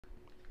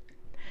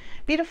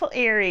Beautiful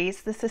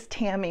Aries, this is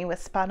Tammy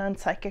with Spot On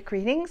Psychic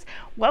Readings.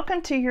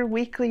 Welcome to your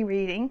weekly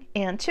reading,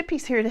 and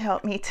Chippy's here to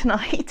help me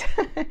tonight.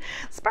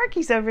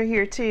 Sparky's over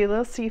here too.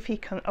 Let's see if he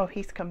comes. Oh,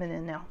 he's coming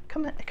in now.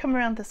 Come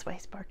around this way,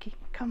 Sparky.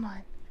 Come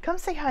on. Come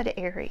say hi to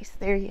Aries.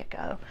 There you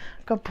go.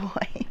 Good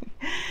boy.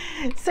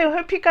 So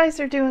hope you guys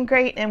are doing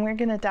great, and we're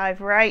going to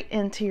dive right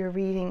into your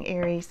reading,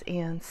 Aries,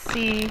 and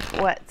see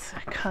what's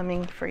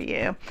coming for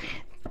you.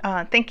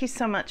 Thank you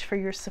so much for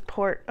your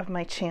support of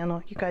my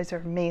channel. You guys are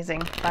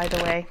amazing, by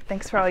the way.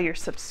 Thanks for all your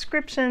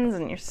subscriptions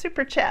and your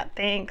super chat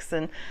thanks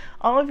and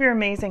all of your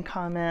amazing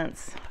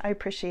comments. I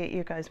appreciate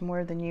you guys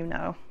more than you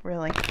know,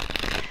 really.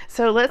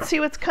 So let's see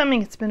what's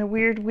coming. It's been a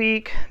weird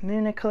week,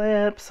 moon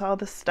eclipse, all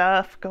the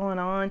stuff going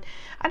on.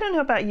 I don't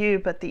know about you,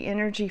 but the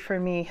energy for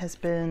me has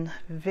been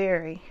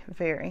very,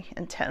 very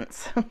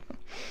intense.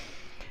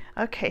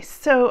 Okay,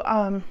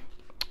 so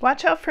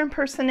watch out for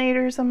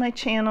impersonators on my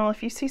channel.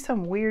 If you see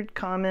some weird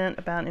comment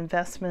about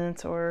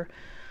investments or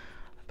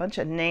a bunch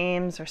of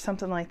names or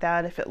something like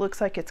that, if it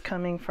looks like it's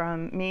coming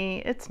from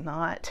me, it's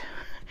not.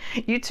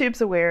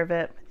 YouTube's aware of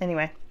it.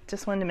 Anyway,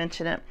 just wanted to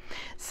mention it.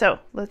 So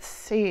let's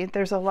see.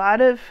 There's a lot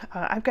of,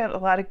 I've got a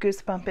lot of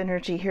goosebump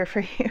energy here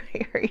for you,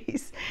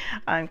 Aries.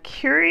 I'm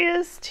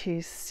curious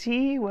to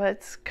see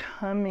what's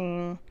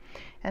coming.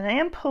 And I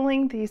am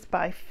pulling these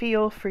by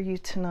feel for you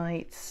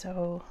tonight.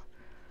 So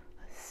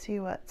let's see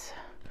what's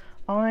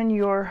on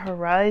your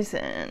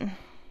horizon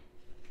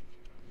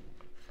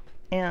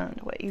and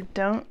what you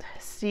don't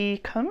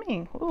see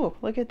coming. Ooh,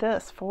 look at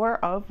this,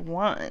 4 of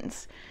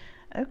Wands.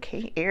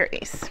 Okay,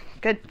 Aries,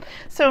 good.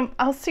 So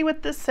I'll see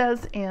what this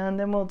says, and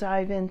then we'll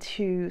dive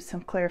into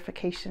some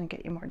clarification and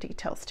get you more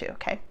details too,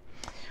 okay?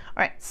 All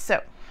right,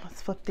 so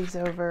let's flip these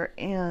over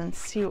and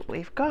see what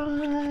we've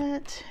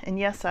got. And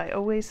yes, I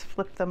always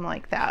flip them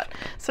like that.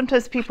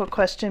 Sometimes people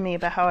question me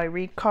about how I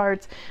read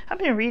cards. I've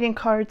been reading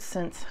cards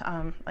since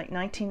like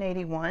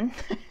 1981.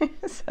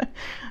 So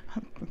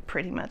I'm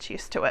pretty much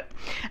used to it.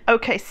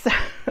 Okay, so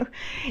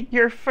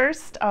your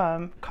first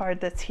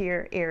card that's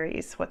here,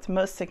 Aries, what's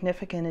most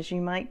significant is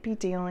you might be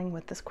dealing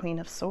with this Queen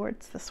of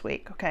Swords this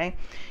week, okay?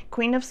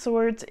 Queen of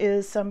Swords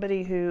is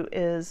somebody who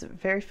is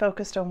very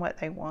focused on what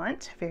they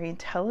want, very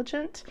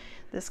intelligent.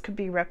 This could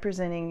be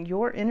representing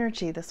your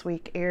energy this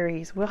week,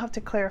 Aries. We'll have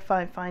to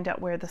clarify and find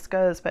out where this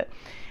goes, but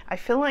I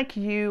feel like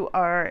you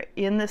are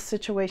in this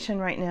situation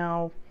right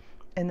now,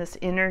 and this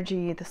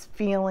energy, this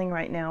feeling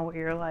right now where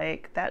you're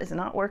like, that is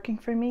not working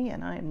for me,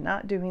 and I am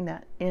not doing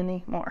that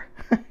anymore.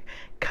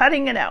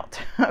 Cutting it out,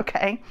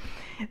 okay?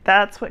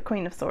 That's what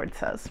Queen of Swords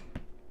says.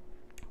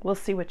 We'll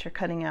see what you're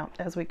cutting out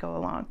as we go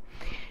along.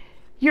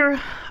 Your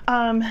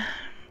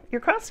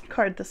crossing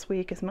card this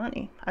week is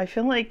money. I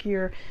feel like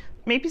you're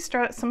maybe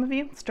some of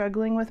you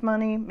struggling with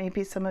money.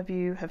 Maybe some of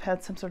you have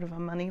had some sort of a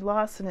money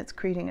loss and it's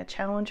creating a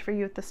challenge for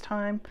you at this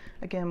time.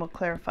 Again, we'll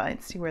clarify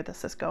and see where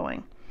this is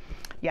going.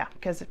 Yeah,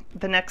 because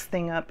the next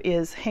thing up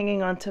is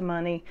hanging on to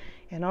money,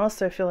 and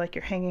also feel like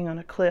you're hanging on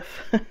a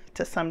cliff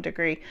to some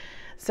degree.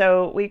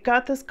 So we've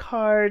got this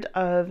card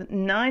of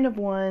 9 of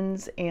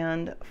Wands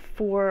and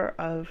 4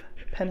 of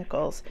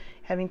Pentacles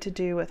having to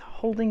do with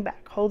holding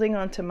back, holding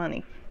on to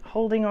money,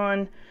 holding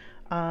on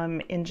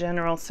in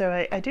general.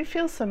 So I do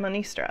feel some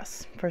money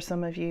stress for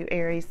some of you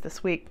Aries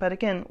this week, but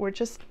again, we're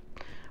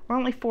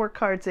only 4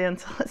 cards in,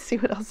 so let's see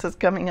what else is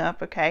coming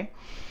up, okay?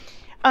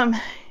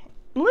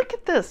 Look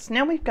at this.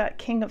 Now we've got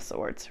King of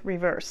Swords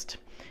reversed,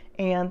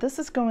 and this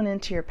is going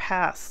into your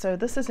past. So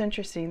this is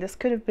interesting. This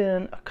could have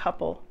been a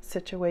couple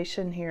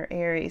situation here,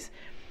 Aries.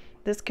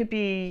 This could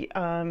be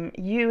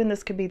you, and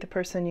this could be the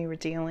person you were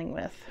dealing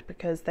with,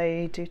 because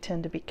they do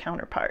tend to be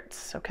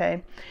counterparts,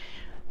 okay?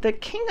 The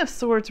King of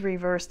Swords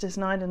reversed is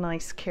not a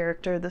nice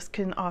character. This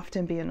can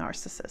often be a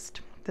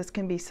narcissist. This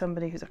can be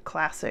somebody who's a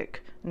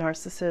classic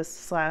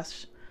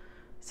narcissist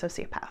 /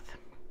 sociopath.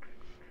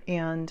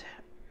 And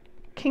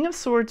King of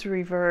Swords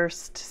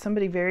reversed,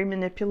 somebody very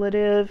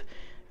manipulative,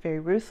 very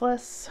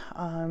ruthless,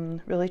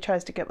 really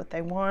tries to get what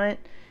they want,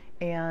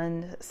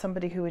 and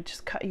somebody who would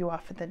just cut you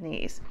off at the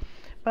knees.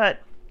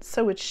 But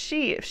so would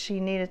she if she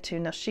needed to.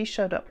 Now she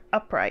showed up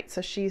upright,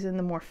 so she's in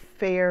the more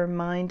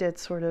fair-minded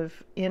sort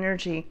of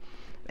energy.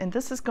 And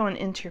this is going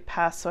into your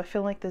past, so I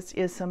feel like this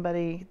is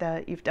somebody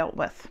that you've dealt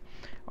with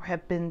or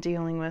have been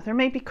dealing with, or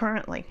maybe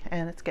currently,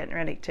 and it's getting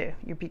ready to.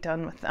 You'll be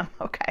done with them,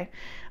 okay?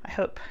 I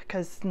hope,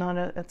 because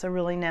it's a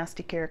really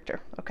nasty character,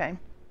 okay?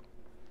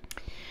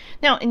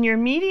 Now, in your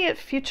immediate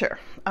future,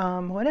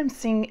 what I'm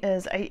seeing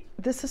is,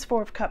 this is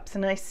 4 of Cups,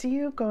 and I see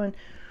you going,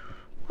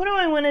 what do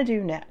I want to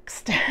do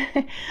next?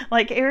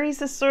 Like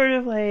Aries is sort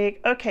of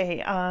like,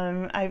 okay,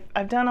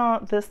 I've done all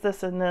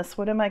this, and this.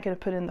 What am I going to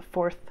put in the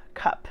 4th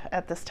cup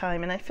at this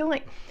time? And I feel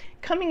like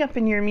coming up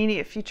in your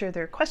immediate future,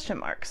 there are question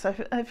marks.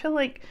 I feel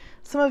like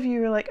some of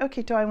you are like,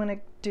 okay, do I want to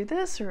do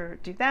this or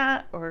do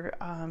that? Or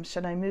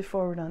should I move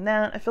forward on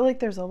that? I feel like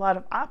there's a lot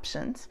of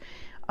options.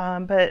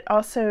 But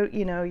also,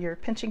 you know, you're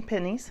pinching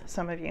pennies,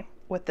 some of you,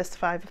 with this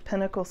 5 of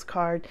Pentacles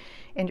card,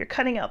 and you're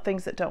cutting out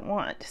things that don't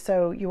want.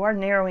 So you are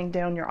narrowing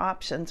down your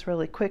options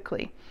really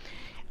quickly.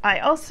 I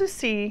also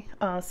see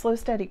slow,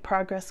 steady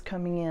progress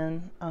coming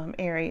in,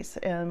 Aries.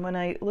 And when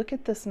I look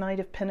at this Knight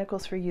of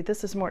Pentacles for you,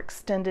 this is more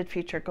extended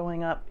future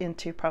going up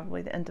into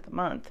probably the end of the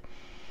month.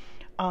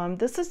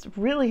 This is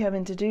really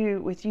having to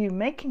do with you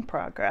making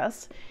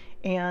progress,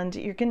 and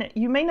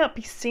you may not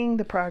be seeing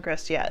the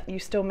progress yet. You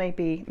still may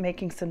be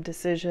making some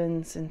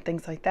decisions and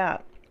things like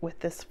that with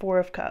this Four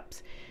of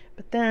Cups.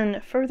 But then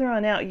further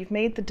on out, you've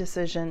made the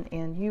decision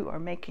and you are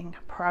making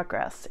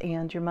progress,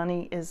 and your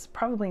money is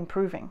probably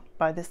improving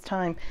by this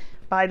time,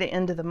 by the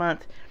end of the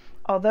month.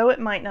 Although it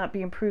might not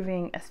be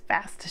improving as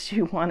fast as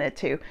you want it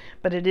to,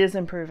 but it is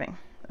improving.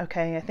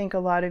 Okay, I think a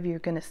lot of you are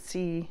going to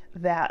see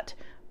that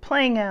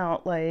playing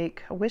out,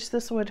 like, I wish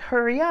this would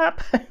hurry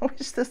up. I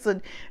wish this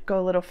would go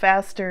a little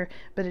faster,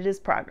 but it is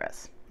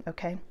progress.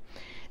 Okay.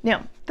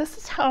 Now, this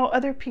is how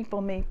other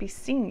people may be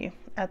seeing you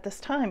at this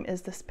time,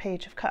 is this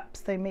Page of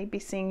Cups. They may be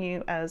seeing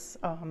you as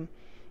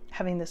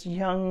having this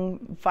young,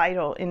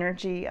 vital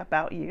energy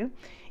about you.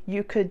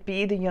 You could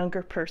be the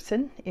younger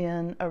person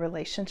in a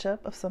relationship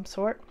of some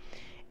sort.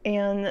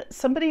 And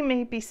somebody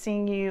may be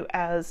seeing you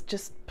as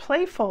just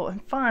playful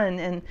and fun,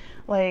 and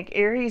like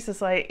Aries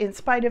is like, in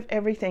spite of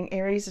everything,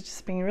 Aries is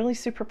just being really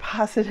super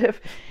positive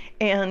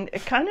and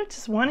kind of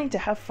just wanting to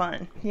have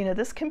fun. You know,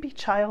 this can be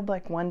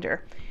childlike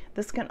wonder.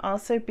 This can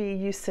also be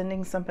you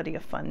sending somebody a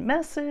fun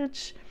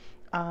message,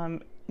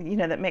 you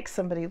know, that makes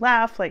somebody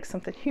laugh, like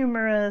something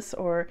humorous,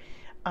 or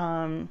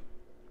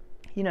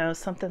you know,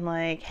 something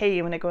like, hey,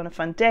 you want to go on a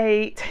fun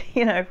date?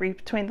 You know, read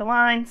between the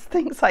lines,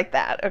 things like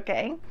that.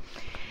 Okay.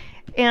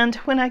 And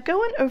when I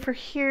go in over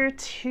here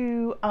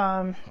to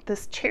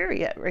this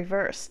Chariot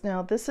reversed,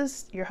 now this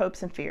is your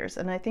hopes and fears,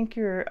 and I think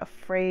you're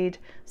afraid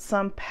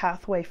some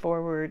pathway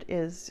forward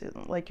is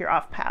like you're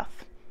off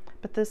path.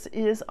 But this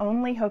is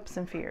only hopes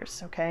and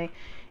fears, okay?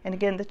 And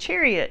again, the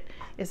Chariot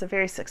is a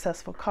very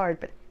successful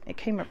card, but it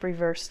came up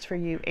reversed for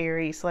you,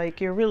 Aries.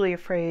 Like, you're really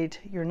afraid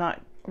you're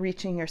not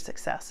reaching your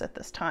success at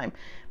this time.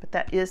 But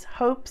that is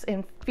hopes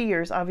and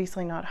fears,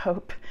 obviously not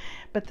hope.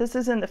 But this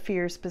is in the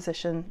fears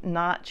position,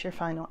 not your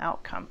final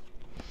outcome.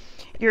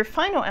 Your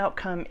final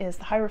outcome is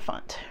the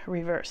Hierophant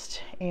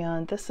reversed.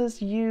 And this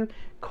is you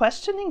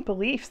questioning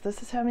beliefs.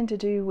 This is having to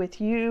do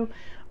with you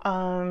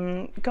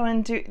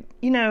going to,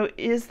 you know,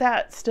 is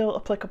that still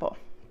applicable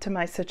to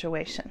my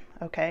situation,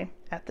 okay,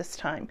 at this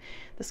time?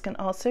 This can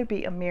also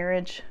be a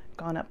marriage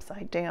gone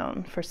upside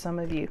down for some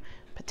of you,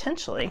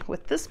 potentially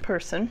with this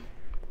person,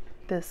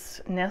 this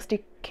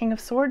nasty King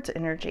of Swords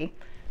energy.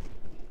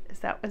 Is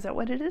that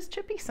what it is,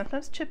 Chippy?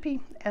 Sometimes Chippy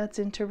adds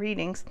into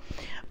readings.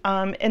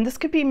 And this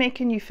could be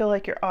making you feel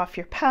like you're off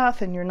your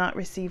path and you're not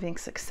receiving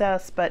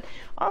success. But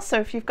also,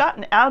 if you've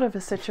gotten out of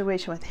a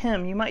situation with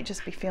him, you might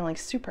just be feeling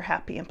super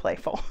happy and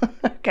playful,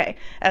 okay,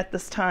 at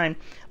this time.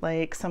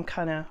 Like some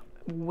kind of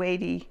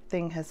weighty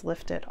thing has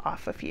lifted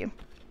off of you.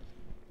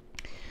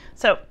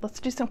 So let's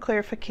do some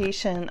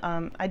clarification.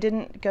 I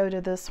didn't go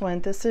to this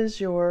one. This is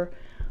your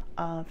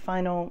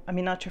final, I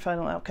mean, not your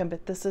final outcome,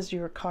 but this is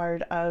your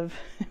card of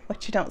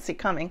what you don't see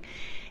coming.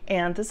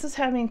 And this is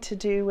having to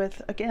do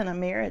with, again, a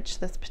marriage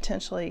that's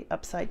potentially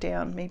upside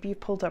down. Maybe you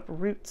pulled up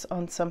roots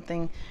on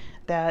something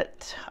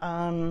that,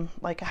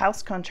 like a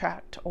house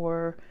contract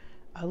or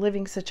a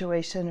living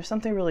situation or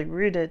something really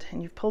rooted,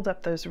 and you've pulled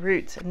up those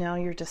roots, and now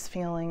you're just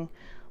feeling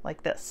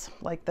like this,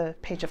 like the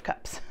Page of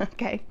Cups,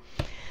 okay?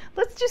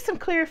 Let's do some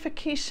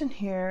clarification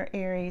here,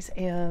 Aries,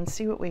 and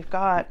see what we've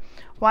got.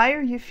 Why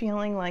are you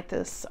feeling like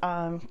this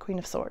Queen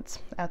of Swords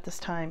at this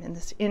time, and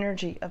this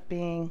energy of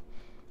being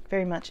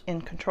very much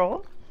in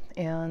control?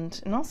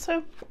 And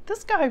also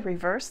this guy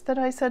reversed that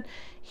I said,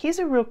 he's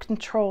a real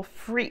control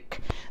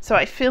freak. So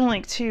I feel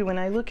like too, when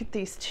I look at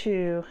these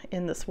two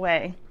in this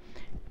way,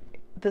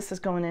 this is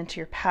going into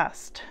your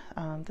past,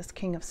 this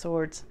King of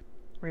Swords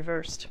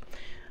reversed.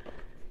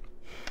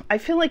 I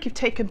feel like you've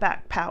taken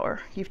back power.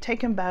 You've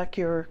taken back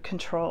your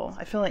control.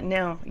 I feel like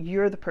now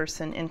you're the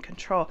person in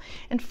control.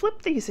 And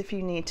flip these if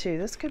you need to.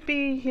 This could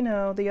be, you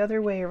know, the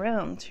other way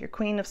around. Your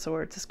Queen of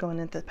Swords is going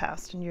into the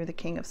past and you're the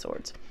King of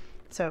Swords.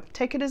 So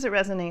take it as it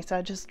resonates.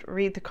 I just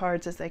read the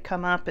cards as they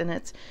come up, and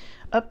it's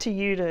up to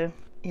you to,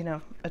 you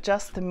know,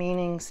 adjust the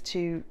meanings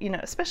to, you know,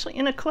 especially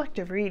in a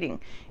collective reading,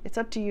 it's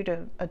up to you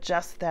to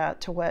adjust that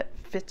to what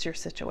fits your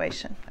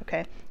situation,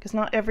 okay? Because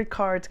not every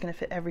card's going to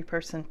fit every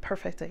person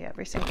perfectly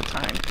every single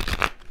time.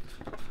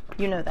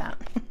 You know that.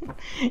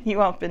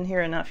 You all been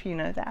here enough, you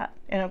know that.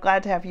 And I'm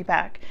glad to have you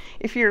back.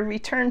 If you're a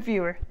return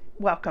viewer,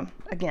 welcome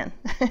again.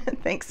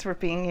 Thanks for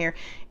being here.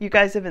 You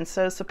guys have been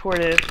so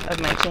supportive of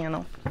my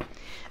channel.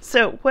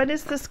 So what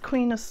is this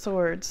Queen of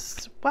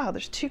Swords? Wow,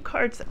 there's two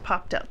cards that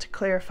popped out to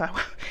clarify.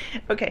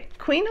 Okay,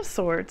 Queen of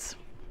Swords,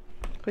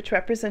 which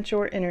represents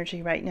your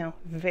energy right now,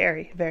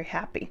 very, very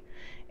happy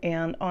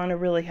and on a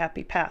really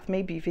happy path.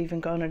 Maybe you've even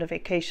gone on a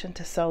vacation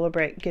to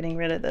celebrate getting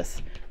rid of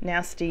this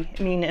nasty,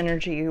 mean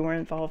energy you were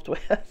involved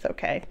with,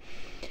 okay?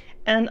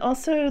 And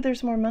also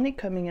there's more money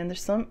coming in.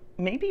 There's some,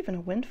 maybe even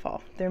a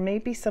windfall. There may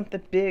be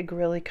something big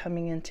really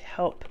coming in to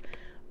help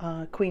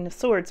Queen of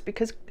Swords,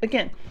 because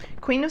again,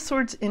 Queen of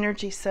Swords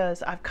energy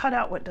says, I've cut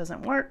out what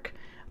doesn't work.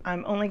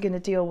 I'm only going to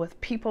deal with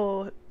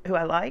people who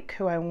I like,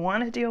 who I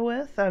want to deal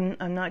with. I'm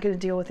not going to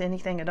deal with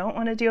anything I don't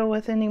want to deal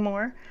with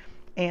anymore.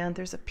 And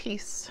there's a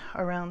peace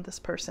around this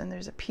person.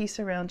 There's a peace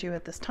around you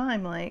at this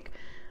time, like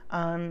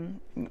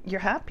you're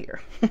happier.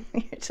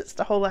 You're just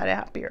a whole lot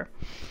happier.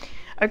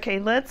 Okay,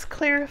 let's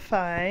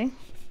clarify.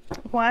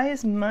 Why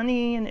is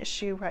money an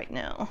issue right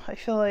now? I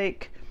feel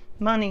like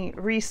money,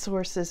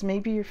 resources,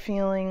 maybe you're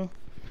feeling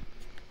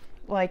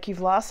like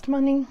you've lost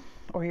money,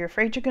 or you're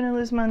afraid you're going to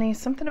lose money.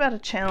 Something about a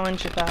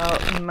challenge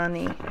about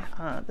money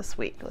this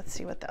week. Let's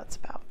see what that's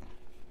about.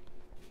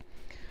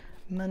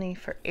 Money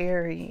for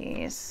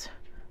Aries.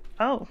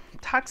 Oh,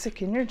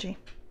 toxic energy.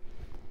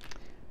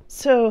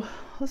 So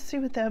let's see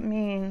what that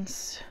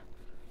means.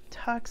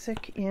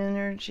 Toxic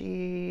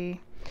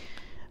energy.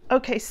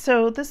 Okay,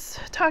 so this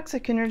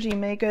toxic energy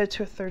may go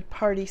to a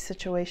third-party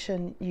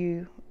situation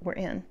you were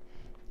in,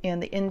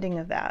 and the ending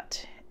of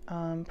that,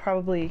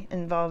 probably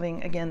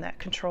involving, again, that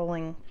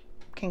controlling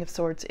King of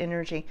Swords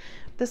energy.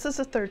 This is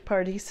a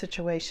third-party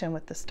situation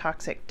with this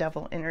toxic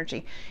devil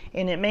energy,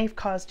 and it may have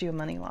caused you a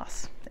money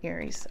loss,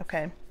 Aries,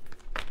 okay?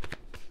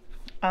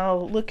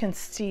 I'll look and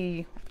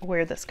see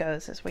where this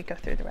goes as we go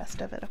through the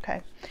rest of it,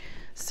 okay?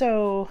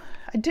 So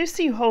I do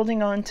see you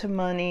holding on to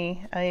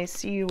money. I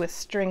see you with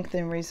strength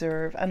and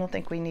reserve. I don't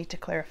think we need to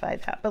clarify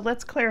that, but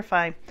let's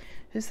clarify,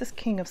 who's this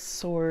King of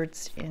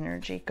Swords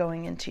energy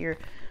going into your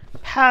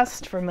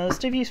past for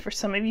most of you? For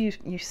some of you,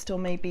 you still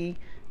may be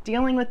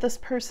dealing with this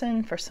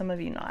person. For some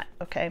of you, not,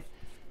 okay?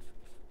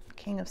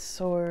 King of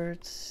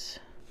Swords.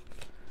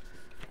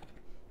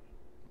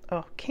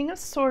 Oh, King of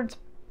Swords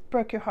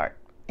broke your heart,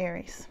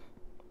 Aries.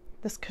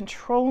 This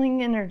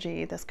controlling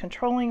energy, this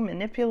controlling,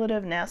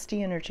 manipulative,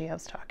 nasty energy I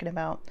was talking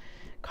about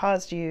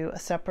caused you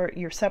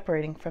you're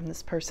separating from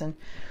this person.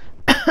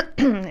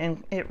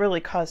 And it really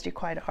caused you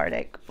quite a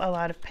heartache, a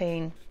lot of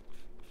pain.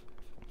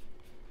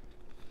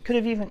 Could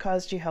have even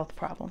caused you health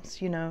problems,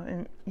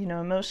 and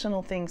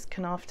emotional things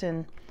can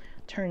often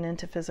turn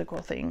into physical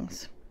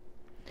things.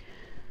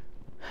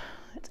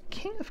 It's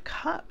King of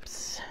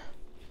Cups.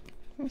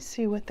 Let me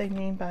see what they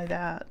mean by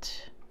that.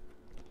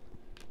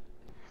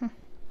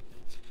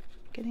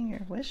 Getting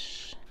your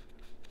wish.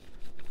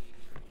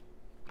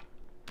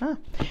 Oh,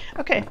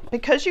 okay.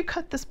 Because you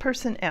cut this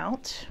person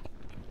out,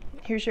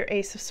 here's your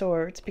Ace of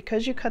Swords.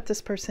 Because you cut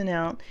this person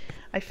out,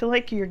 I feel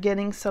like you're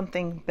getting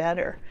something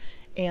better.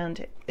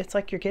 And it's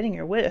like you're getting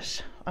your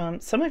wish.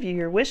 Some of you,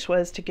 your wish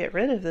was to get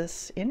rid of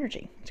this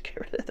energy, to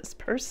get rid of this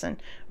person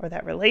or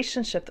that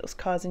relationship that was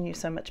causing you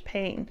so much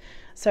pain.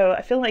 So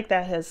I feel like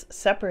that has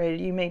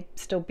separated. You may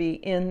still be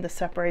in the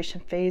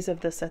separation phase of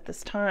this at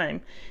this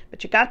time,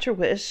 but you got your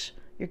wish.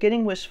 You're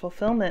getting wish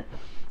fulfillment.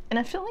 And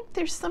I feel like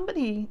there's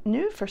somebody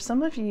new for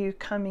some of you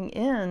coming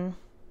in.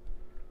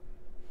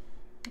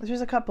 There's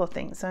a couple of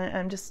things.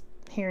 I'm just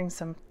hearing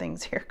some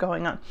things here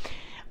going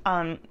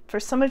on. For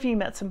some of you, you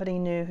met somebody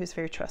new who's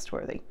very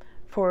trustworthy.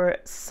 For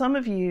some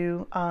of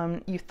you,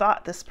 you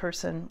thought this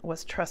person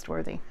was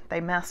trustworthy.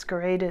 They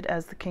masqueraded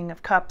as the King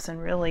of Cups,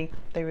 and really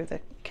they were the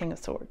King of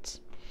Swords.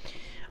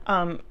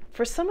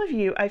 For some of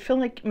you, I feel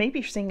like maybe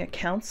you're seeing a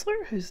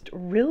counselor who's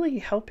really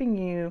helping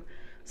you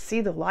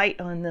see the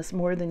light on this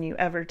more than you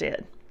ever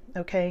did,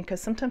 okay?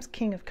 Because sometimes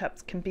King of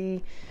Cups can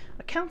be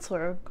a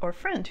counselor or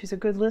friend who's a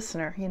good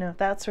listener,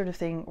 that sort of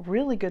thing.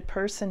 Really good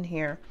person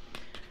here.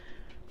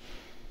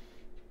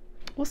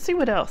 We'll see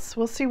what else.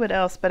 We'll see what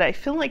else. But I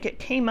feel like it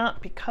came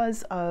up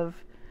because of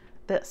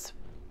this.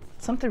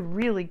 Something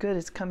really good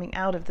is coming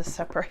out of this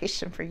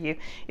separation for you.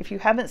 If you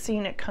haven't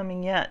seen it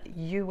coming yet,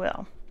 you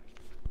will.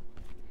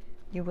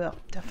 You will,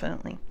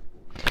 definitely.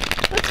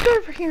 Let's go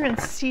over here and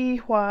see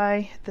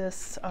why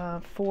this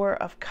Four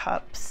of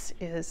Cups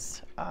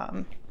is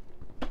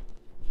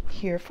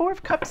here. Four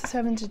of Cups is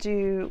having to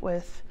do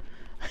with...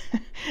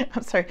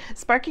 I'm sorry,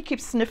 Sparky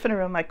keeps sniffing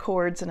around my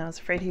cords and I was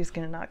afraid he was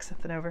going to knock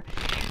something over.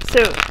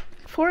 So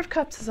Four of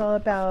Cups is all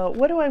about,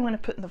 what do I want to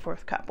put in the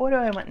fourth cup? What do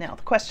I want now?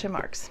 The question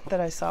marks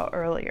that I saw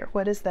earlier.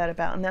 What is that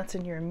about? And that's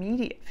in your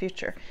immediate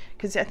future,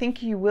 because I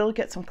think you will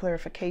get some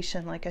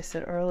clarification, like I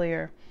said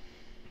earlier.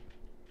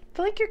 I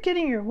feel like you're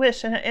getting your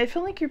wish, and I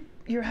feel like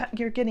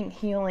you're getting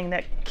healing.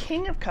 That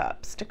King of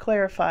Cups, to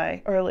clarify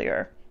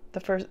earlier,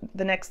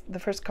 the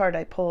first card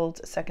I pulled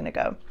a second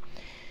ago,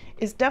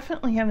 is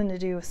definitely having to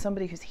do with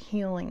somebody who's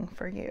healing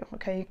for you.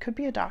 Okay, it could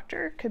be a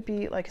doctor, it could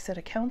be, like I said,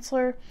 a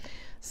counselor,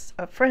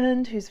 a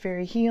friend who's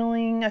very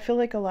healing. I feel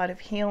like a lot of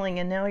healing,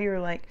 and now you're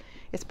like,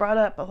 it's brought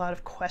up a lot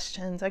of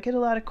questions. I get a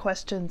lot of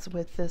questions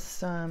with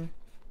this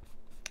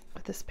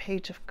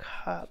Page of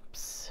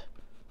Cups.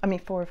 I mean,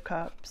 Four of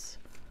Cups.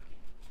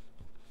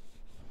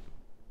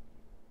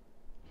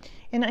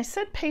 And I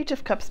said Page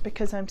of Cups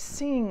because I'm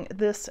seeing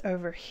this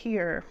over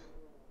here,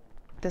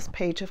 this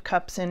Page of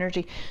Cups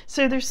energy.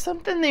 So there's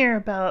something there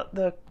about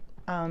the,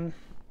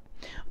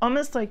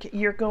 almost like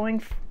you're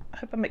going, I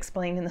hope I'm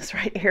explaining this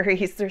right,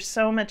 Aries. There's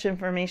so much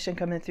information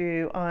coming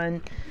through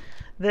on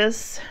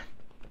the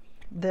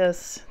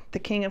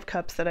King of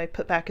Cups that I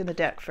put back in the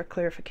deck for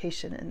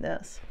clarification in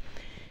this.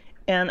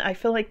 And I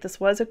feel like this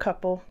was a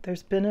couple.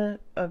 There's been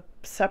a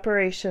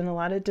separation, a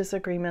lot of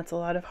disagreements, a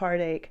lot of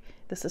heartache.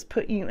 This has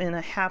put you in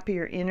a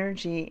happier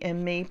energy,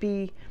 and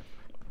maybe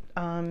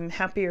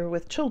happier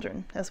with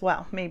children as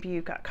well. Maybe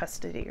you got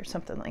custody or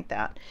something like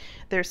that.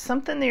 There's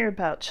something there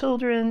about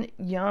children,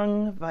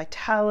 young,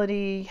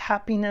 vitality,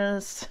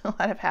 happiness, a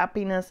lot of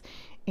happiness,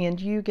 and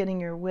you getting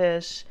your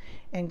wish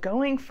and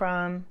going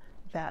from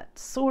that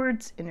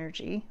swords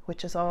energy,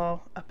 which is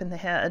all up in the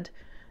head,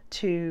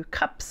 to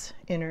cups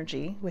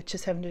energy, which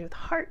is having to do with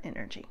heart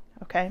energy.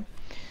 Okay,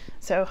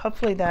 so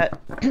hopefully that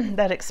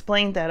that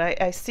explained that.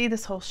 I see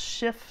this whole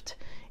shift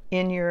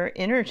in your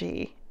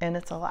energy, and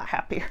it's a lot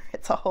happier.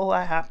 It's a whole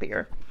lot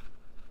happier,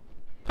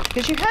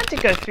 because you had to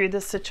go through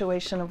this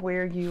situation of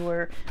where you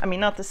were, I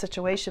mean, not the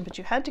situation, but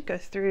you had to go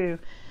through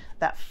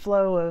that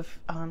flow of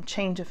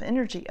change of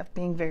energy, of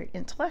being very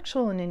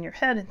intellectual and in your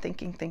head and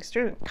thinking things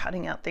through,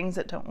 cutting out things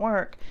that don't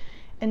work.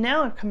 And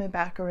now I'm coming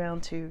back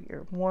around to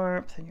your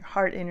warmth and your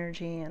heart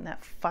energy and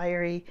that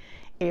fiery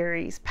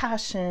Aries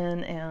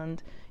passion.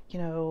 And, you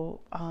know,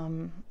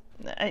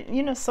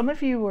 some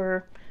of you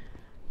were,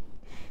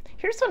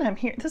 here's what I'm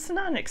hearing. This is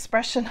not an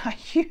expression I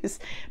use,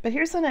 but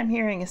here's what I'm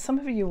hearing is some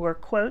of you were,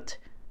 quote,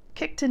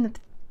 kicked in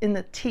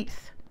the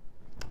teeth.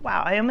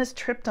 Wow, I almost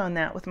tripped on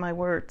that with my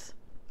words.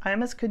 I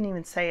almost couldn't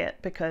even say it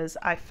because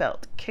I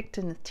felt kicked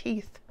in the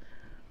teeth.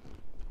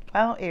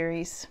 Wow,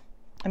 Aries.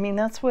 I mean,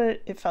 that's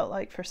what it felt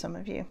like for some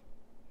of you.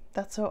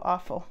 That's so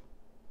awful.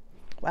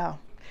 Wow.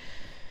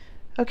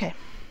 Okay.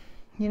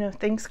 You know,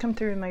 things come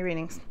through in my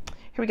readings.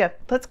 Here we go.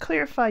 Let's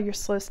clarify your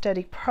slow,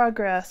 steady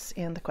progress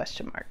and the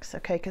question marks,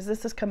 okay? Because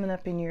this is coming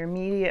up in your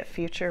immediate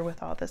future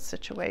with all this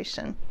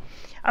situation.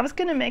 I was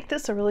going to make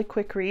this a really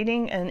quick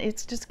reading, and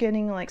it's just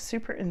getting like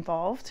super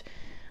involved,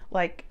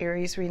 like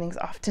Aries readings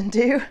often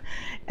do.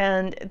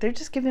 And they're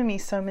just giving me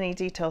so many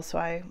details, so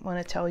I want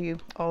to tell you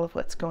all of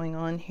what's going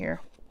on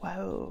here.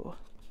 Whoa.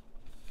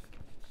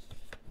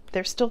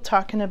 They're still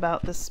talking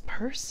about this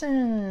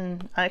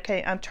person.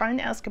 Okay, I'm trying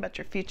to ask about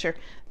your future.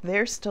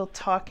 They're still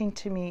talking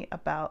to me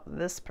about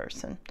this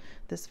person,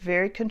 this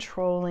very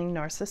controlling,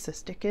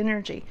 narcissistic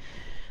energy.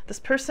 This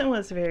person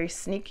was very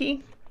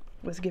sneaky,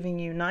 was giving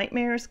you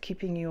nightmares,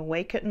 keeping you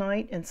awake at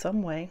night in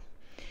some way.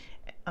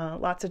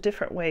 Lots of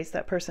different ways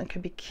that person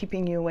could be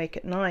keeping you awake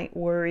at night.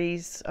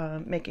 Worries,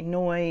 making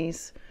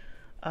noise,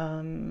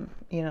 you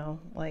know,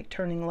 like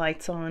turning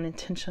lights on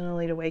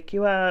intentionally to wake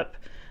you up,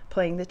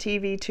 playing the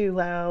TV too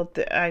loud.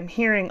 I'm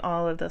hearing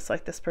all of this,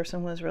 like this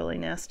person was really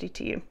nasty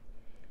to you.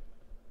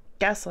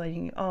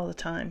 Gaslighting you all the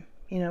time.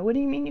 You know, what do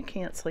you mean you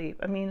can't sleep?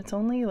 I mean, it's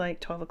only like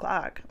 12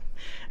 o'clock.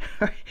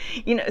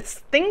 You know, it's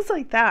things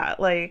like that,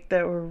 like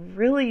that were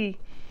really,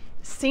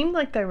 seemed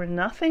like they were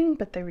nothing,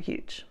 but they were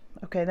huge.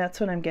 Okay, that's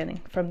what I'm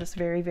getting from this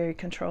very, very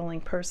controlling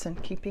person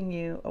keeping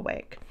you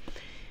awake.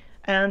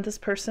 And this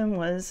person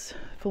was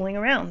fooling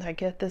around. I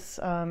get this,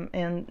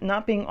 and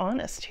not being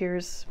honest.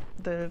 Here's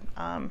the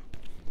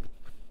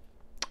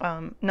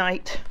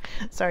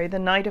the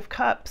Knight of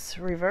Cups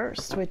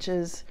reversed, which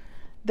is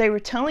they were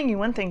telling you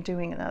one thing,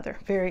 doing another.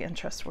 Very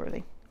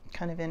untrustworthy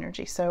kind of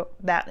energy. So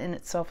that in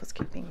itself is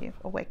keeping you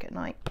awake at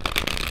night.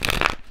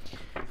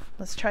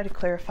 Let's try to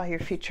clarify your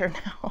future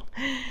now.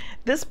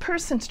 This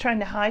person's trying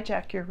to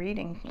hijack your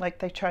reading, like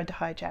they tried to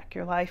hijack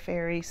your life,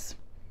 Aries.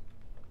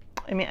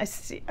 I mean,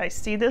 I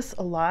see this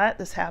a lot.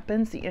 This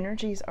happens. The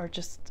energies are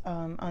just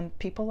on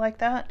people like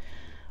that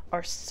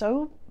are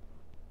so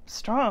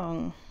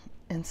strong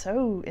and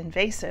so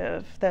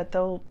invasive that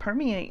they'll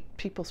permeate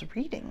people's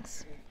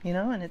readings, you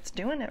know, and it's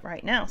doing it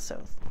right now.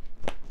 So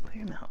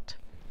clear them out.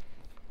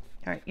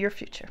 All right, your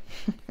future.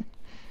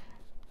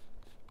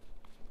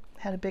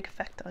 Had a big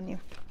effect on you.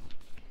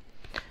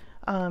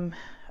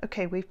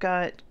 Okay, we've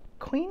got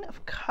Queen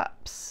of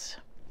Cups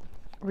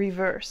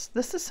reversed.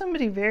 This is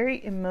somebody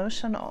very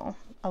emotional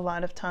a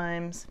lot of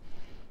times.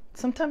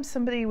 Sometimes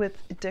somebody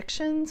with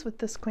addictions with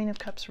this Queen of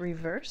Cups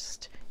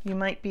reversed. You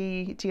might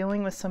be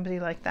dealing with somebody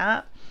like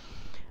that.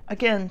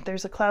 Again,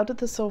 there's a cloud with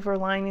the silver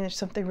lining. There's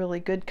something really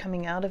good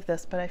coming out of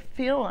this, but I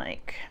feel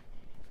like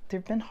there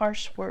have been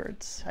harsh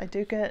words. I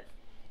do get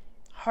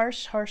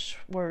harsh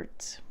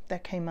words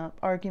that came up,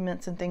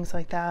 arguments and things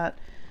like that,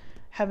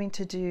 having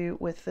to do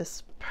with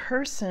this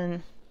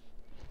person.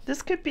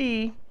 This could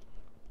be,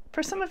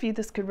 for some of you,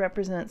 this could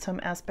represent some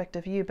aspect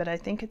of you, but I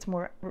think it's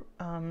more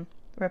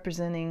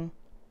representing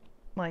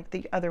like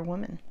the other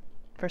woman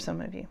for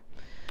some of you.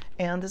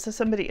 And this is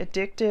somebody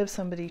addictive,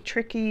 somebody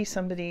tricky,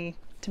 somebody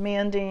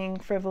demanding,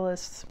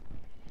 frivolous,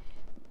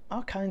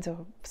 all kinds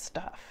of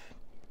stuff.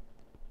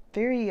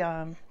 Very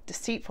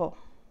deceitful,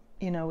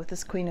 you know, with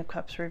this Queen of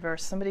Cups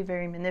reversed. Somebody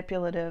very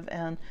manipulative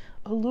and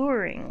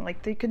alluring,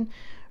 like they can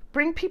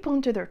bring people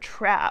into their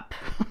trap,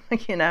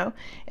 you know.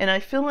 And I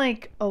feel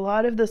like a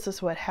lot of this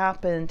is what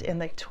happened,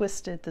 and they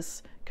twisted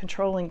this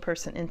controlling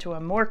person into a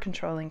more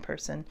controlling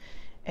person.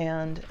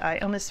 And I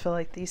almost feel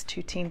like these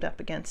two teamed up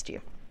against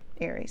you,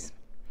 Aries.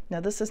 Now,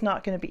 this is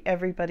not going to be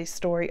everybody's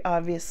story,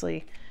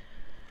 obviously,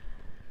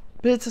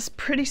 but it's a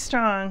pretty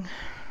strong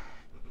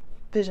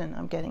vision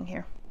I'm getting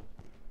here.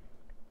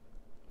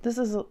 This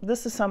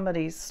is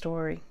somebody's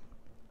story,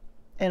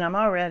 and I'm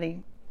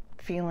already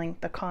feeling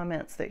the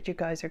comments that you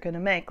guys are going to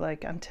make,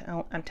 like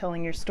I'm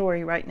telling your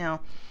story right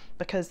now,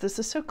 because this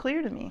is so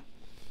clear to me.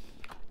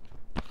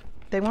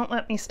 They won't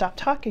let me stop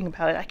talking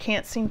about it. I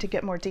can't seem to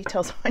get more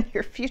details on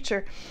your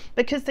future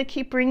because they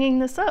keep bringing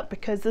this up,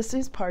 because this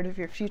is part of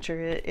your future.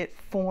 It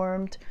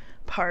formed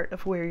part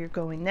of where you're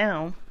going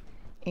now,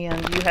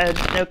 and you had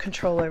no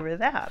control over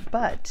that,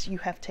 but you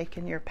have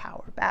taken your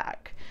power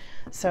back.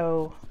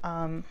 So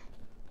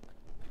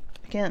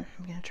again,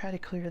 I'm going to try to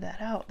clear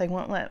that out. They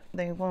won't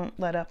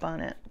let up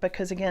on it,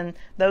 because again,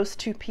 those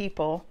two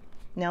people,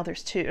 now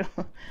there's two,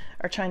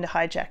 are trying to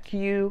hijack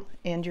you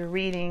and your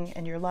reading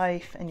and your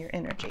life and your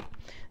energy.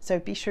 So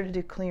be sure to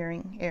do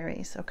clearing,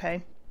 Aries,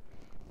 okay?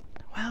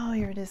 Wow,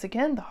 here it is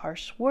again, the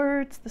harsh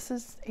words. This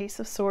is Ace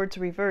of Swords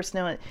reversed.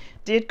 Now, it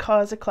did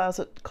cause a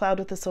cloud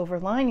with a silver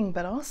lining,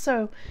 but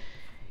also,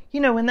 you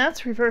know, when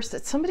that's reversed,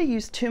 it's somebody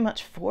used too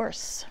much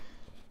force.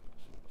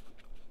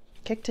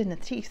 Kicked in the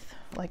teeth,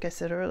 like I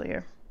said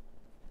earlier.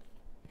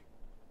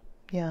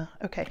 Yeah,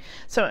 okay.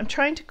 So I'm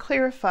trying to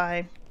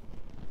clarify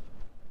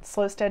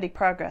slow, steady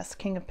progress,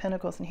 King of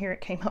Pentacles, and here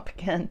it came up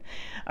again.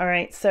 All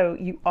right, so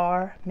you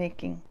are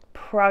making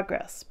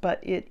progress, but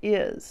it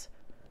is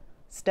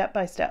step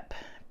by step,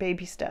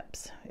 baby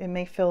steps. It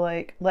may feel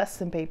like less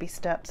than baby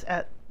steps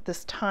at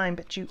this time,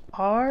 but you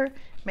are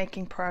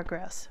making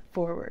progress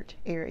forward,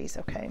 Aries,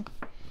 okay?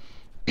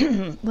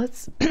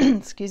 Let's,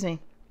 excuse me.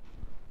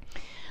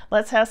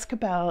 Let's ask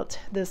about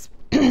this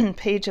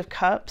Page of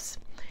Cups.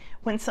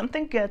 When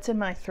something gets in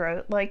my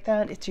throat like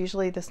that, it's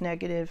usually this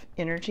negative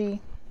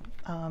energy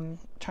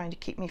trying to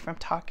keep me from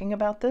talking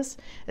about this.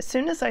 As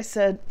soon as I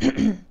said,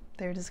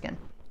 there it is again.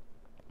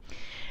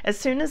 As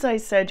soon as I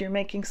said you're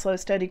making slow,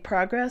 steady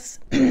progress,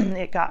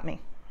 it got me.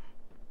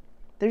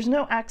 There's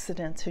no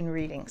accidents in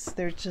readings.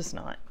 There's just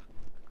not.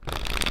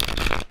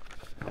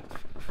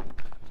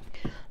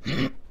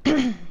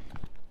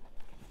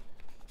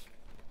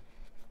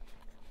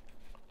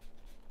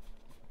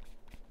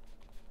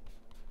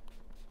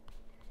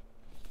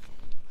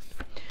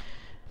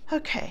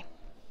 Okay.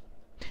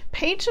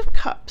 Page of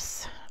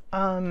Cups.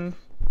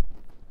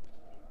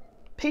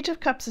 Page of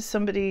Cups is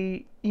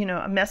somebody, you know,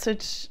 a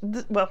message.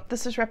 Well,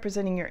 this is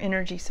representing your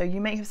energy, so you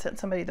may have sent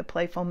somebody the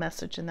playful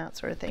message and that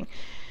sort of thing.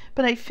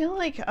 But I feel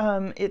like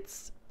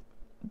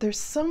there's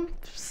some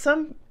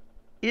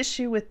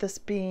issue with this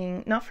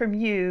being not from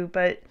you,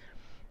 but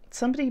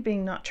somebody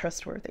being not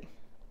trustworthy.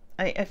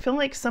 I feel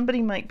like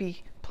somebody might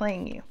be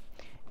playing you.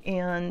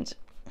 And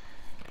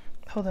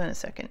hold on a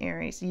second,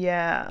 Aries.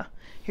 Yeah,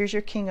 here's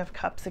your King of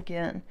Cups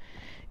again.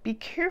 Be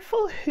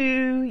careful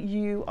who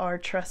you are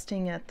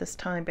trusting at this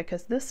time,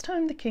 because this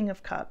time the King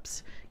of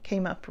Cups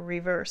came up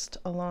reversed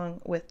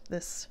along with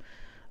this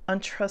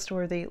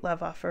untrustworthy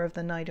love offer of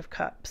the Knight of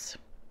Cups.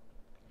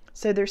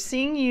 So they're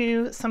seeing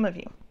you, some of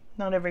you,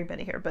 not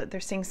everybody here, but they're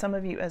seeing some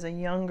of you as a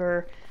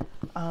younger,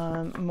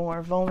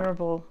 more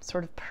vulnerable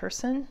sort of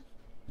person.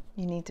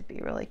 You need to be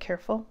really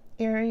careful,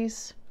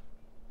 Aries,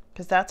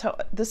 because that's how,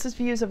 this is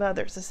views of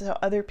others. This is how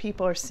other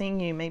people are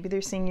seeing you. Maybe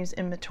they're seeing you as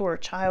immature,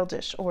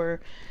 childish,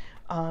 or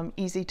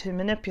easy to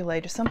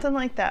manipulate, or something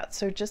like that.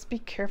 So just be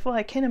careful.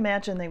 I can't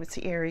imagine they would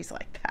see Aries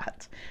like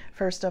that,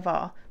 first of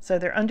all. So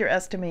they're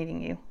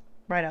underestimating you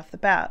right off the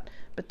bat.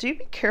 But do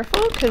be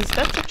careful, because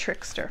that's a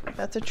trickster.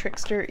 That's a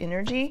trickster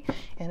energy.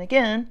 And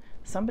again,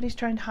 somebody's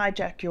trying to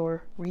hijack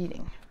your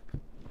reading.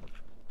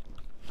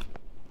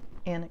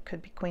 And it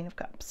could be Queen of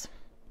Cups.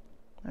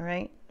 All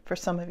right, for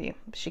some of you.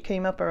 She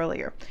came up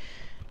earlier.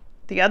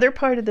 The other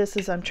part of this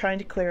is I'm trying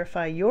to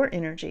clarify your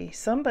energy.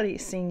 Somebody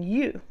is seeing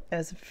you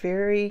as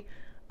very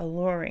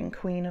alluring,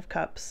 Queen of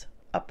Cups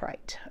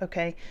upright.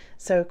 Okay,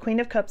 so Queen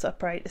of Cups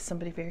upright is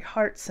somebody very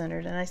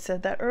heart-centered, and I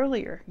said that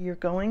earlier. You're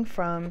going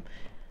from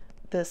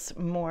this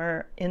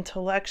more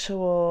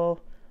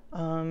intellectual,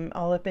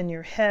 all up in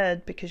your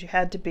head because you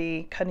had to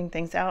be cutting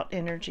things out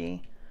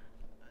energy,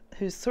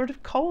 who's sort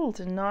of cold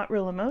and not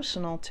real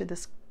emotional, to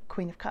this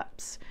Queen of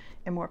Cups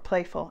and more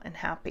playful and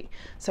happy.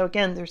 So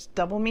again, there's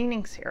double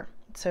meanings here.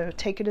 So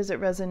take it as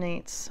it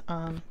resonates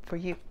for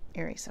you,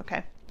 Aries,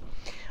 okay?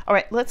 All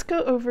right, let's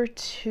go over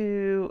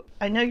to,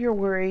 I know you're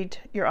worried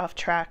you're off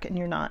track, and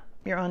you're not.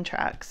 You're on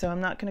track, so I'm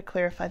not going to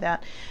clarify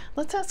that.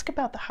 Let's ask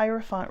about the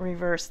Hierophant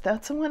reverse.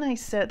 That's the one I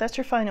said, that's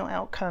your final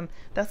outcome.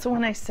 That's the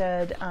one I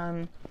said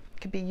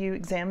could be you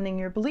examining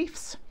your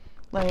beliefs.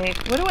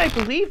 Like, what do I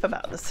believe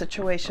about this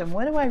situation?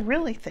 What do I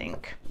really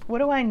think? What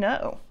do I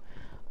know?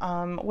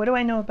 What do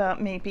I know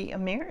about maybe a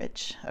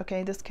marriage?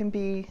 Okay, this can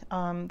be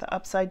the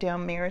upside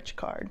down marriage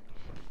card.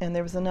 And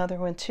there was another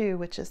one too,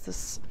 which is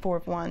this Four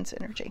of Wands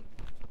energy.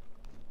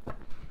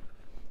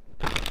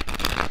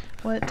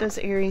 What does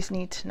Aries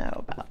need to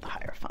know about the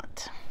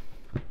Hierophant?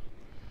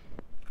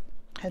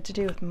 Had to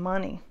do with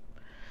money.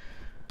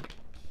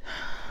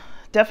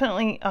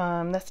 Definitely,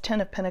 that's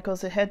 10 of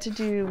Pentacles. It had to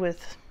do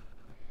with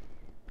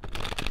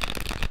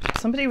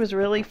somebody was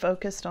really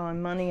focused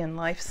on money and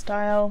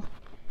lifestyle,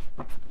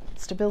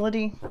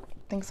 stability,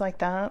 things like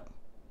that.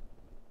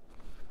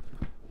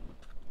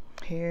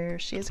 Here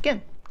she is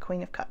again,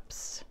 Queen of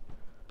Cups.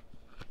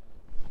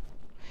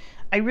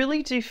 I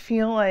really do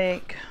feel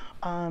like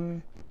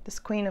this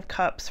Queen of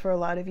Cups for a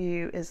lot of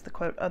you is the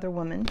quote other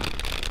woman.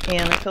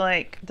 And I feel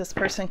like this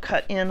person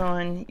cut in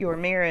on your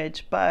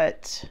marriage,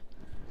 but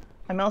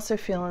I'm also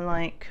feeling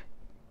like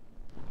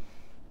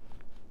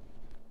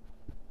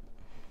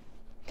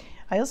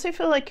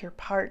your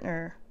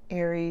partner,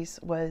 Aries,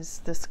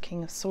 was this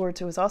King of Swords,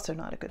 who was also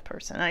not a good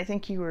person. I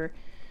think you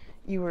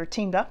were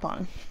teamed up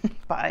on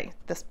by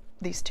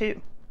these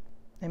two,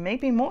 and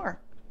maybe more.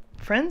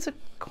 Friends of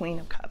Queen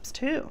of Cups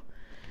too.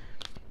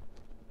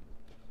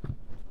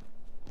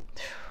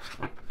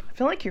 I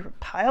feel like you were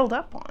piled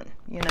up on,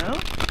 you know,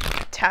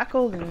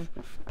 tackled and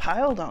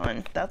piled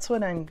on. That's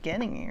what I'm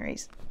getting,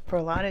 Aries, for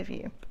a lot of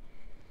you.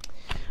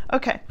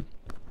 Okay,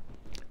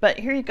 but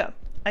here you go.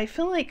 I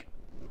feel like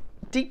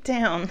deep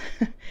down,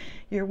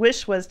 your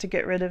wish was to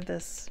get rid of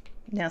this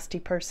nasty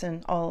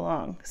person all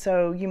along.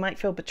 So you might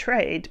feel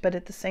betrayed, but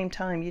at the same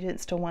time, you didn't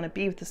still want to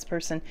be with this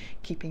person,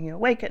 keeping you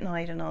awake at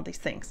night and all these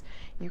things.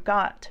 You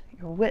got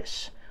your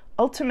wish.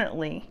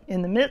 Ultimately,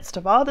 in the midst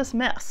of all this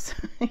mess,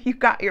 you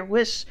got your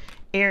wish,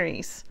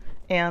 Aries.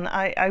 And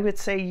I would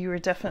say you were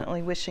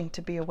definitely wishing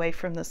to be away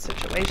from this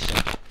situation,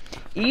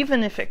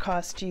 even if it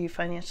cost you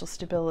financial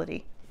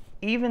stability,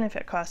 even if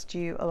it cost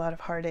you a lot of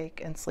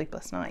heartache and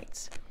sleepless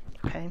nights.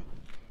 Okay?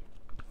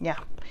 Yeah.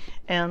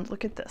 And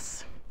look at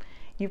this.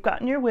 You've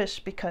gotten your wish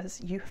because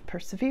you've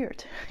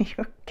persevered.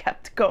 You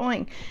kept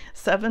going.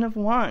 7 of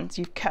Wands.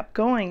 You've kept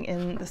going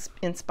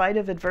in spite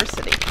of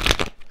adversity.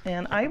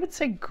 And I would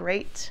say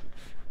great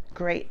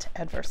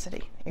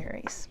adversity,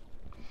 Aries.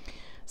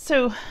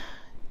 So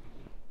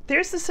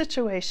there's the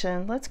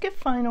situation. Let's get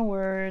final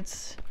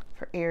words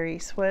for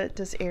Aries. What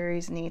does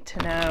Aries need to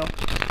know?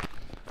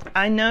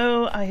 I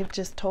know I have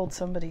just told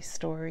somebody's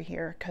story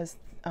here because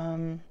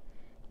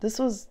this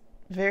was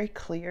very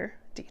clear.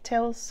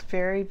 Details,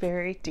 very,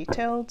 very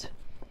detailed.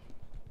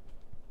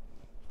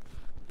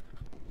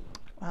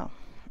 Wow,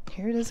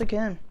 here it is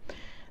again.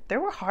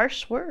 There were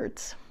harsh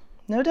words,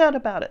 no doubt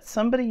about it.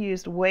 Somebody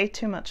used way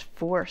too much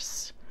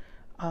force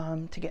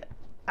to get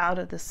out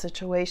of this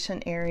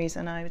situation, Aries,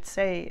 and I would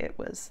say it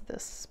was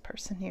this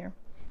person here.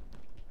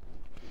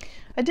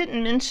 I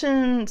didn't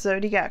mention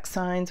zodiac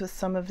signs with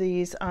some of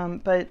these,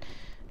 but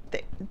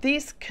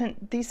these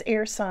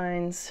air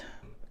signs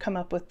come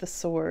up with the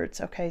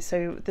swords. Okay,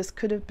 so this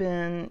could have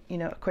been, you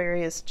know,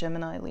 Aquarius,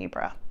 Gemini,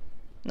 Libra.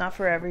 Not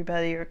for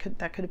everybody, or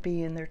that could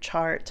be in their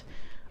chart,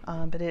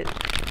 but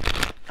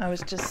I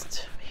was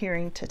just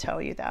hearing to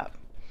tell you that.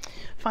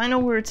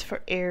 Final words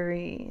for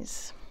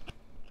Aries.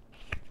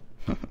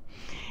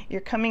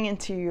 You're coming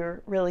into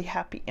your really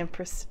happy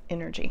Empress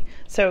energy.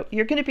 So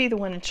you're going to be the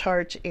one in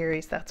charge,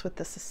 Aries. That's what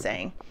this is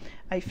saying.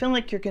 I feel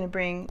like you're going to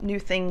bring new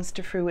things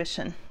to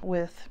fruition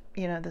with,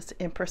 you know, this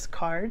Empress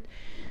card.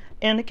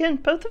 And again,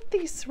 both of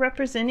these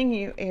representing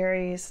you,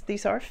 Aries,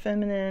 these are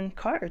feminine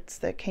cards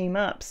that came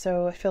up.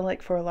 So I feel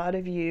like for a lot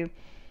of you,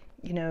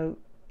 you know,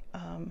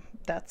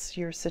 that's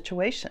your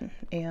situation.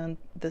 And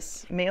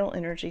this male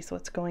energy is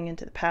what's going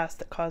into the past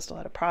that caused a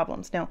lot of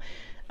problems. Now,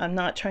 I'm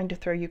not trying to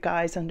throw you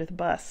guys under the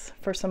bus.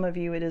 For some of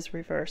you, it is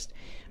reversed.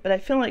 But I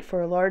feel like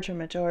for a larger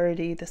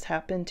majority, this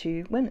happened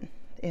to women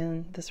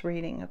in this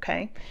reading,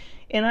 okay?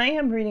 And I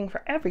am reading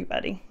for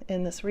everybody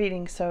in this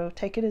reading, so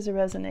take it as it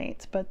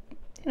resonates. But,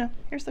 you know,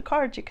 here's the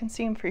cards. You can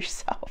see them for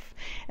yourself.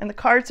 And the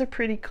cards are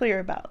pretty clear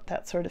about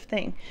that sort of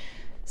thing.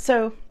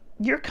 So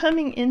you're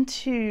coming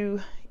into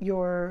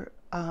your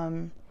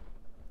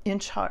in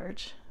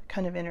charge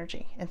kind of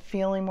energy and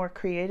feeling more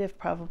creative,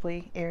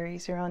 probably,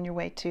 Aries. You're on your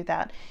way to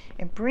that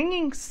and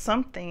bringing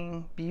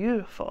something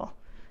beautiful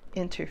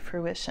into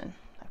fruition,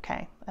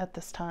 okay, at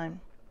this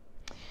time.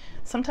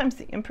 Sometimes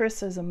the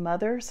Empress is a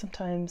mother,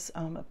 sometimes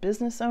a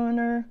business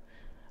owner.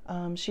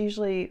 She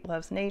usually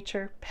loves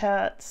nature,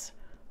 pets,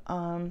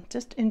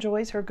 just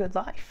enjoys her good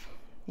life,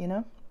 you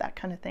know, that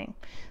kind of thing.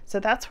 So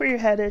that's where you're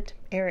headed,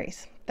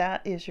 Aries.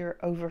 That is your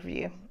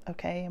overview,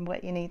 okay, and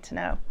what you need to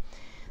know.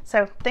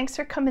 So thanks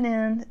for coming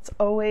in. It's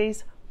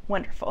always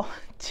wonderful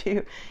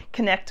to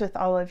connect with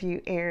all of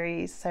you,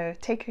 Aries. So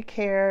take good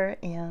care,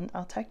 and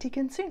I'll talk to you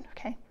again soon,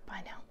 okay?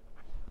 Bye now.